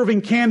who's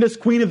serving Candace,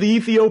 queen of the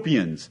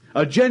Ethiopians,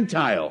 a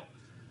Gentile.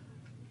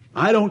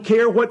 I don't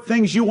care what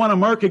things you want to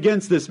mark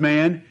against this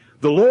man.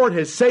 The Lord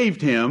has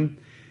saved him,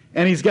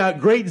 and he's got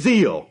great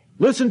zeal.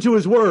 Listen to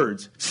his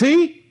words.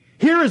 See,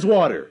 here is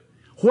water.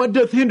 What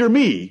doth hinder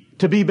me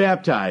to be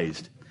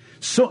baptized?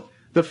 So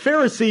the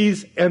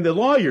Pharisees and the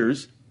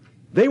lawyers,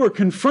 they were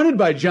confronted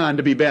by John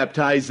to be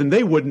baptized, and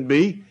they wouldn't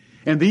be.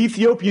 And the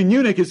Ethiopian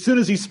eunuch, as soon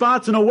as he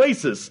spots an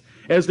oasis,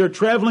 as they're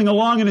traveling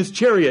along in his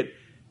chariot,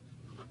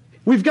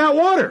 we've got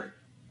water.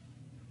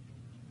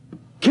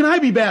 Can I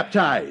be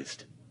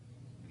baptized?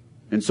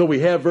 And so we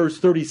have verse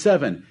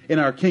 37 in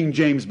our King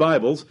James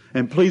Bibles.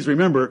 And please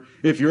remember,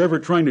 if you're ever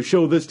trying to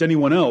show this to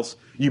anyone else,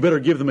 you better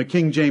give them a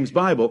King James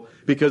Bible,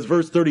 because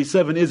verse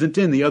 37 isn't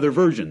in the other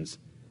versions.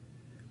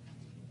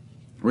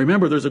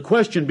 Remember, there's a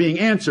question being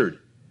answered.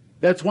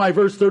 That's why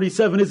verse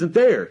 37 isn't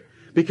there,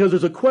 because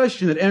there's a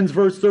question that ends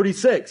verse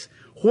 36.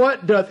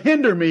 What doth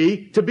hinder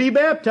me to be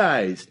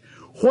baptized?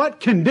 What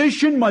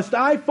condition must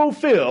I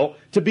fulfill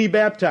to be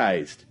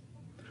baptized?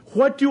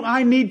 What do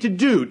I need to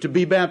do to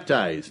be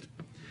baptized?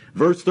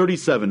 Verse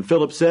 37,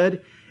 Philip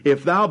said,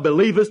 If thou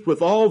believest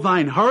with all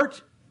thine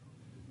heart,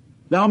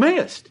 thou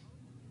mayest.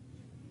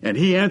 And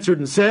he answered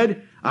and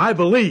said, I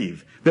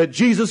believe that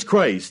Jesus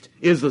Christ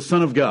is the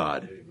Son of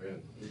God.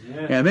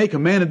 Amen. And they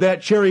commanded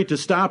that chariot to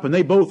stop, and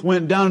they both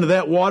went down into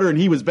that water, and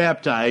he was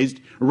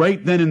baptized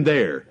right then and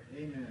there.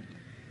 Amen.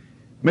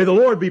 May the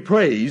Lord be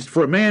praised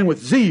for a man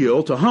with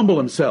zeal to humble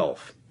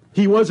himself.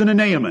 He wasn't a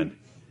Naaman.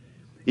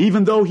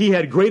 Even though he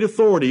had great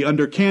authority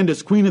under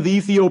Candace, queen of the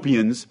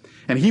Ethiopians,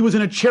 and he was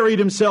in a chariot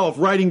himself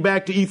riding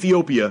back to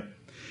Ethiopia,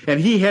 and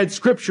he had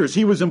scriptures,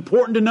 he was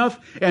important enough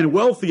and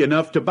wealthy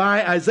enough to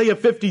buy Isaiah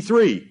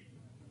 53.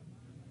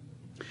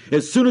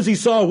 As soon as he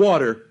saw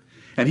water,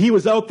 and he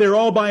was out there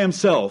all by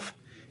himself,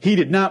 he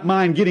did not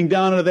mind getting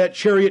down into that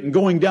chariot and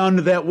going down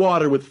into that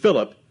water with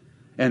Philip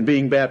and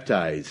being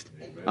baptized.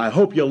 Amen. I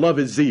hope you'll love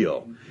his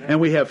zeal. Amen. And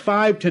we have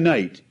 5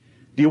 tonight.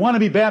 Do you want to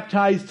be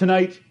baptized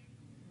tonight?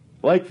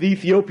 Like the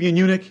Ethiopian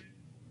eunuch?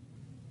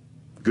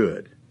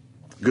 Good.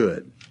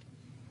 Good.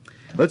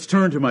 Let's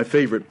turn to my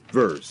favorite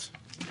verse.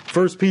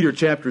 1 Peter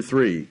chapter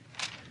 3.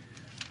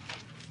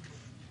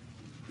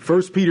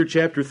 1 Peter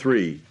chapter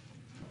 3.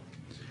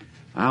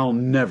 I'll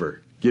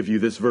never give you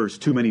this verse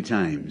too many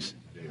times.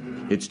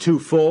 It's too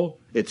full,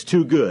 it's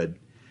too good,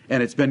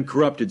 and it's been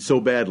corrupted so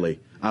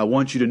badly. I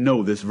want you to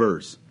know this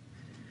verse.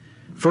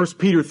 1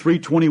 Peter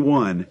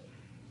 3:21,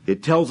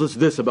 it tells us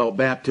this about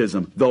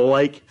baptism, the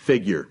like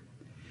figure.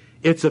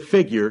 It's a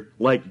figure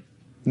like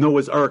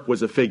Noah's Ark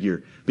was a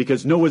figure,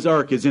 because Noah's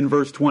Ark is in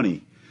verse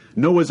 20.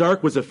 Noah's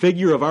Ark was a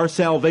figure of our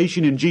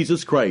salvation in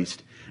Jesus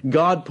Christ.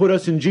 God put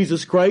us in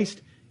Jesus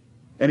Christ,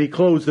 and He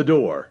closed the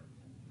door.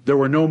 There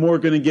were no more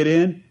going to get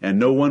in, and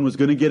no one was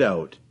going to get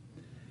out.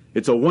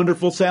 It's a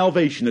wonderful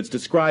salvation that's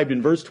described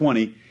in verse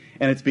 20,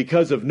 and it's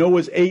because of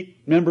Noah's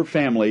 8-member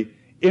family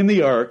in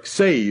the ark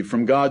saved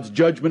from God's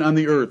judgment on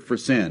the earth for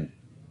sin.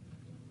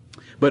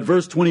 But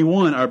verse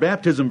 21, our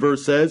baptism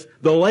verse says,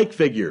 the like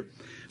figure.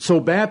 So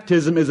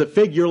baptism is a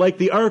figure like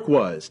the ark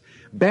was.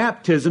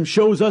 Baptism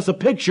shows us a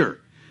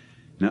picture.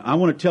 Now, I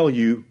want to tell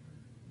you,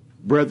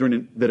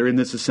 brethren that are in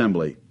this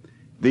assembly,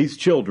 these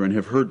children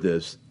have heard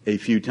this a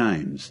few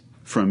times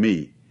from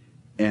me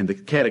and the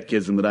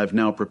catechism that I've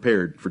now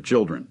prepared for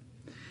children.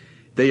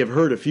 They have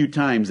heard a few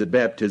times that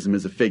baptism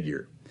is a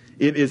figure.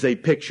 It is a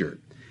picture.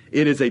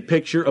 It is a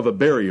picture of a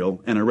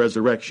burial and a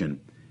resurrection.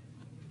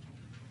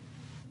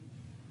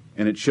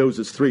 And it shows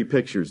us 3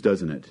 pictures,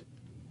 doesn't it?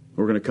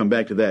 We're going to come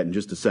back to that in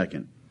just a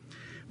second.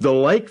 The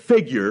like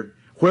figure,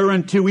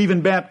 whereunto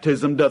even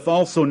baptism doth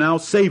also now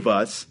save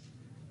us,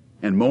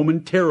 and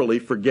momentarily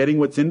forgetting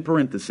what's in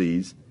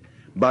parentheses,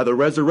 by the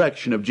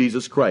resurrection of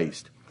Jesus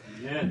Christ.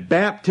 Amen.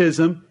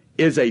 Baptism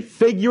is a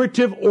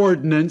figurative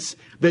ordinance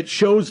that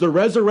shows the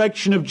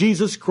resurrection of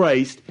Jesus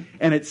Christ,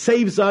 and it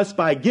saves us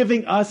by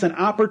giving us an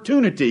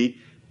opportunity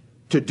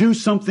to do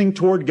something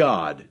toward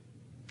God.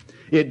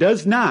 It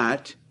does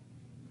not,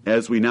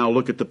 as we now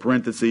look at the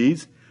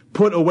parentheses,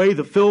 put away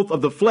the filth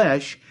of the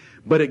flesh,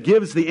 but it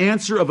gives the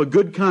answer of a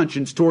good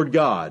conscience toward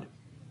God.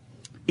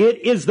 It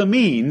is the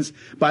means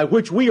by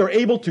which we are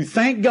able to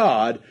thank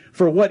God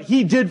for what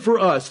He did for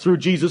us through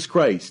Jesus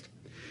Christ.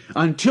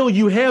 Until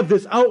you have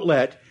this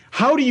outlet,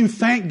 how do you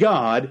thank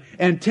God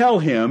and tell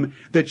Him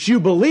that you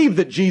believe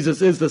that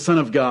Jesus is the Son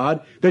of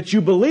God, that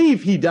you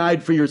believe He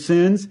died for your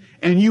sins,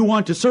 and you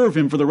want to serve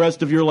Him for the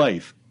rest of your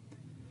life?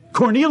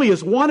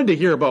 Cornelius wanted to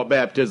hear about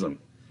baptism.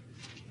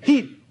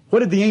 What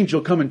did the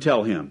angel come and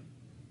tell him?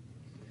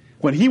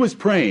 When he was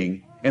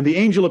praying, and the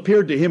angel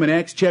appeared to him in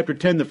Acts chapter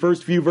 10, the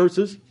first few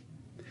verses,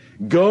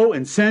 go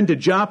and send to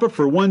Joppa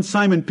for one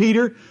Simon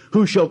Peter,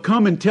 who shall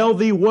come and tell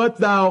thee what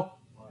thou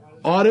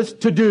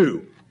oughtest to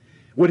do.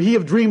 Would he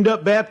have dreamed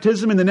up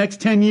baptism in the next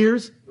 10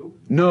 years?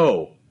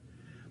 No.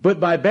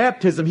 But by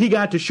baptism, he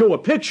got to show a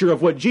picture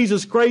of what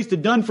Jesus Christ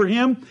had done for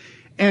him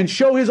and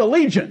show his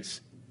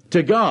allegiance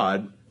to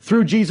God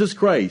through Jesus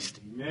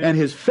Christ. and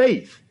his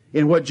faith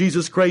in what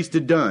Jesus Christ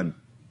had done.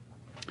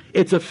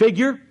 It's a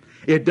figure.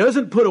 It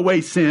doesn't put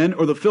away sin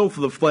or the filth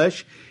of the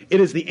flesh. It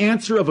is the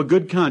answer of a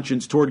good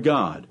conscience toward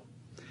God.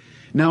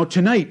 Now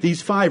tonight,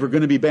 these 5 are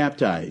going to be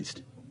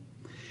baptized.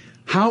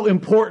 How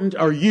important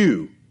are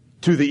you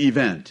to the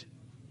event?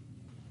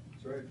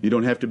 You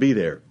don't have to be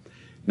there.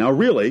 Now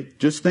really,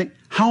 just think,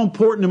 how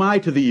important am I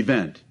to the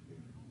event?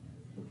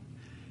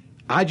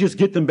 I just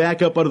get them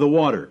back up out of the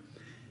water.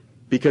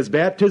 Because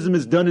baptism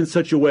is done in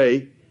such a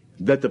way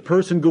that the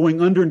person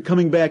going under and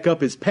coming back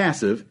up is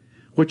passive,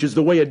 which is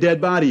the way a dead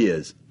body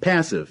is,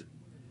 passive.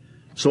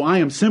 So I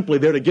am simply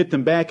there to get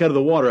them back out of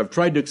the water. I've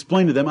tried to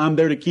explain to them, I'm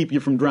there to keep you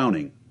from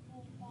drowning.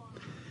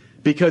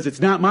 Because it's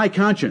not my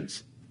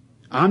conscience.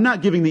 I'm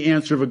not giving the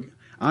answer of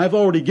I've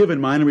already given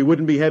mine, and we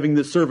wouldn't be having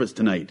this service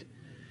tonight.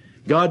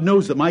 God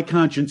knows that my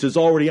conscience is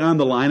already on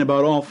the line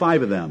about all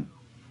 5 of them.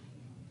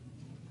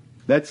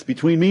 That's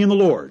between me and the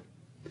Lord.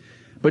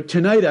 But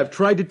tonight I've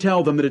tried to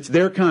tell them that it's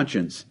their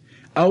conscience.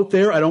 Out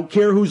there, I don't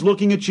care who's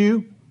looking at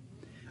you.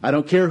 I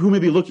don't care who may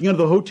be looking out of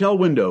the hotel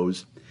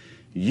windows.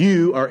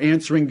 You are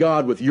answering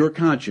God with your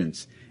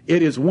conscience.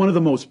 It is one of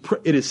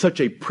the it is such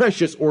a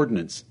precious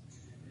ordinance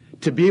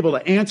to be able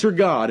to answer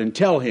God and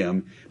tell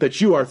Him that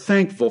you are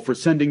thankful for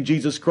sending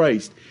Jesus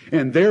Christ.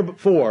 And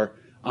therefore,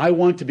 I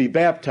want to be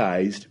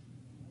baptized.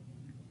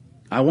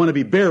 I want to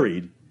be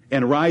buried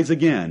and rise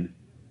again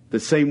the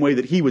same way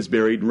that He was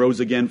buried and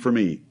rose again for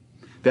me.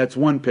 That's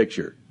one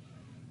picture.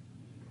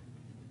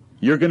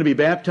 You're going to be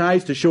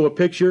baptized to show a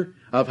picture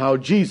of how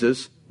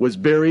Jesus was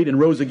buried and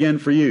rose again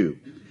for you.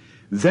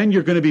 Then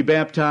you're going to be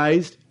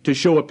baptized to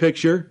show a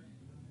picture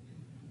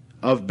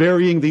of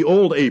burying the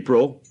old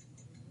April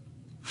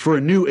for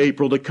a new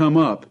April to come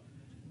up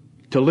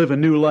to live a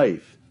new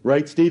life.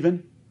 Right,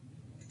 Stephen?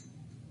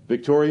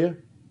 Victoria?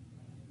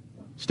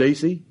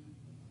 Stacy?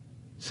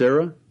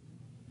 Sarah?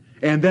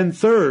 And then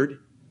third,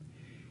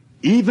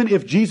 even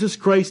if Jesus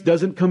Christ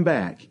doesn't come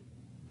back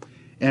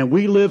and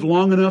we live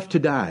long enough to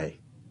die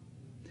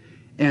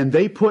and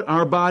they put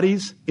our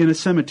bodies in a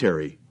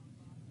cemetery,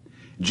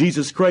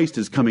 Jesus Christ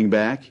is coming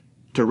back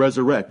to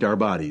resurrect our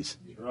bodies.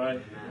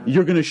 Right.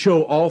 You're going to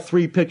show all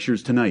 3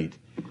 pictures tonight.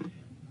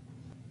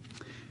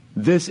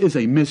 This is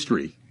a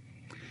mystery.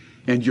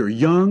 And you're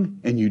young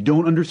and you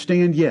don't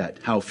understand yet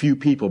how few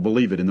people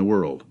believe it in the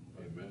world.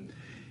 Amen.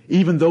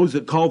 Even those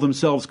that call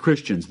themselves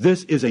Christians,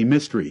 this is a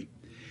mystery.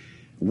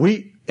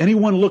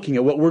 Anyone looking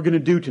at what we're going to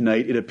do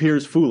tonight, it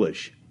appears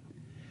foolish.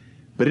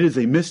 But it is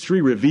a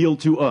mystery revealed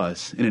to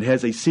us, and it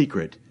has a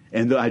secret.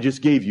 And I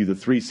just gave you the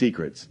 3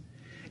 secrets.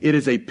 It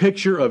is a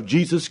picture of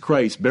Jesus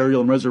Christ's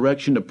burial and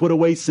resurrection to put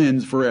away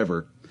sins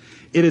forever.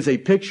 It is a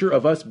picture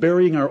of us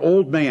burying our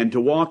old man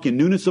to walk in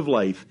newness of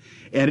life.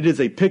 And it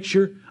is a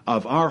picture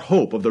of our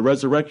hope of the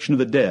resurrection of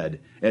the dead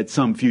at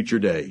some future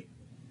day.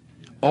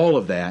 All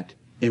of that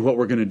is what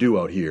we're going to do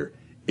out here.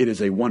 It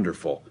is a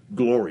wonderful,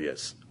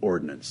 glorious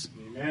ordinance.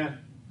 Amen.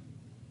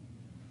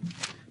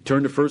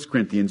 Turn to 1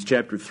 Corinthians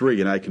chapter 3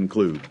 and I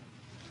conclude.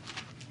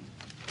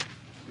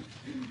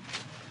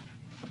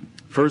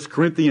 1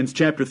 Corinthians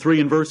chapter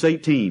 3 and verse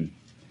 18.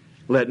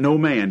 Let no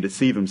man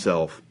deceive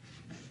himself.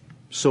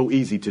 So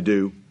easy to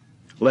do.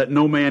 Let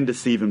no man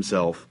deceive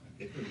himself.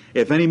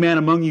 If any man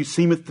among you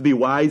seemeth to be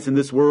wise in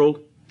this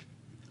world,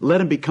 let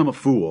him become a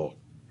fool,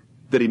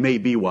 that he may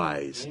be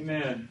wise.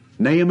 Amen.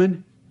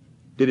 Naaman,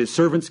 did his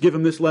servants give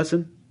him this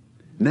lesson?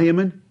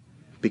 Naaman,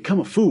 become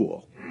a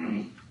fool.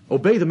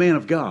 Obey the man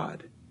of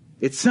God.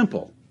 It's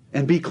simple.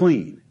 And be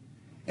clean.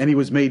 And he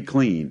was made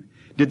clean.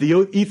 Did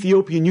the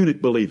Ethiopian eunuch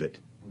believe it?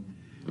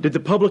 Did the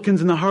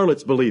publicans and the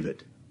harlots believe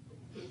it?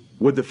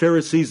 Would the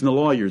Pharisees and the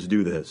lawyers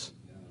do this?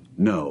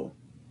 No.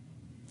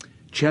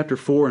 Chapter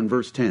 4 and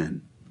verse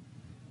 10.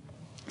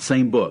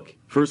 Same book.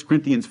 1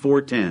 Corinthians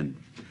 4:10.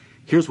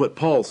 Here's what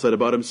Paul said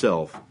about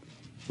himself.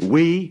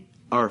 We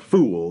are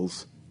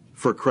fools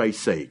for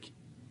Christ's sake.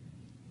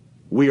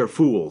 We are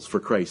fools for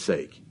Christ's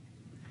sake.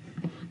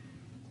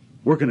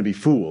 We're going to be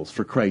fools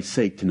for Christ's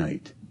sake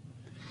tonight.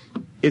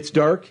 It's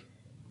dark.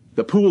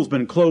 The pool's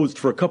been closed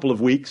for a couple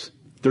of weeks.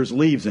 There's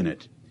leaves in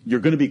it. You're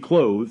going to be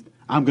clothed.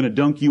 I'm going to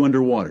dunk you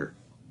underwater.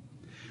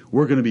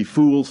 We're going to be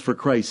fools for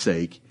Christ's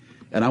sake.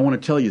 And I want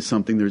to tell you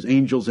something. There's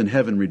angels in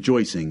heaven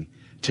rejoicing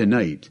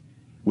tonight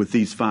with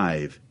these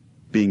 5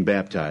 being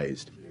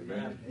baptized.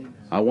 Amen.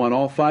 I want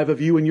all 5 of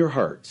you in your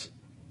hearts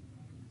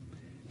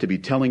to be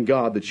telling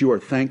God that you are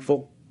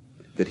thankful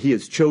that He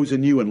has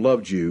chosen you and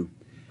loved you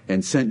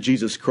and sent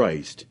Jesus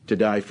Christ to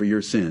die for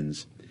your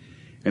sins,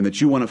 and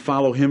that you want to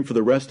follow Him for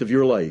the rest of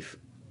your life,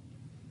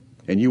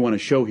 and you want to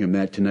show Him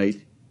that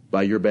tonight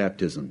by your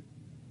baptism.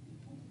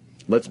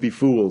 Let's be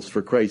fools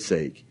for Christ's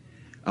sake.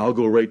 I'll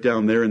go right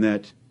down there in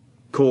that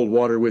cold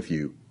water with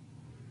you.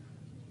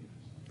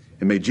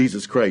 And may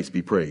Jesus Christ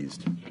be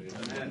praised.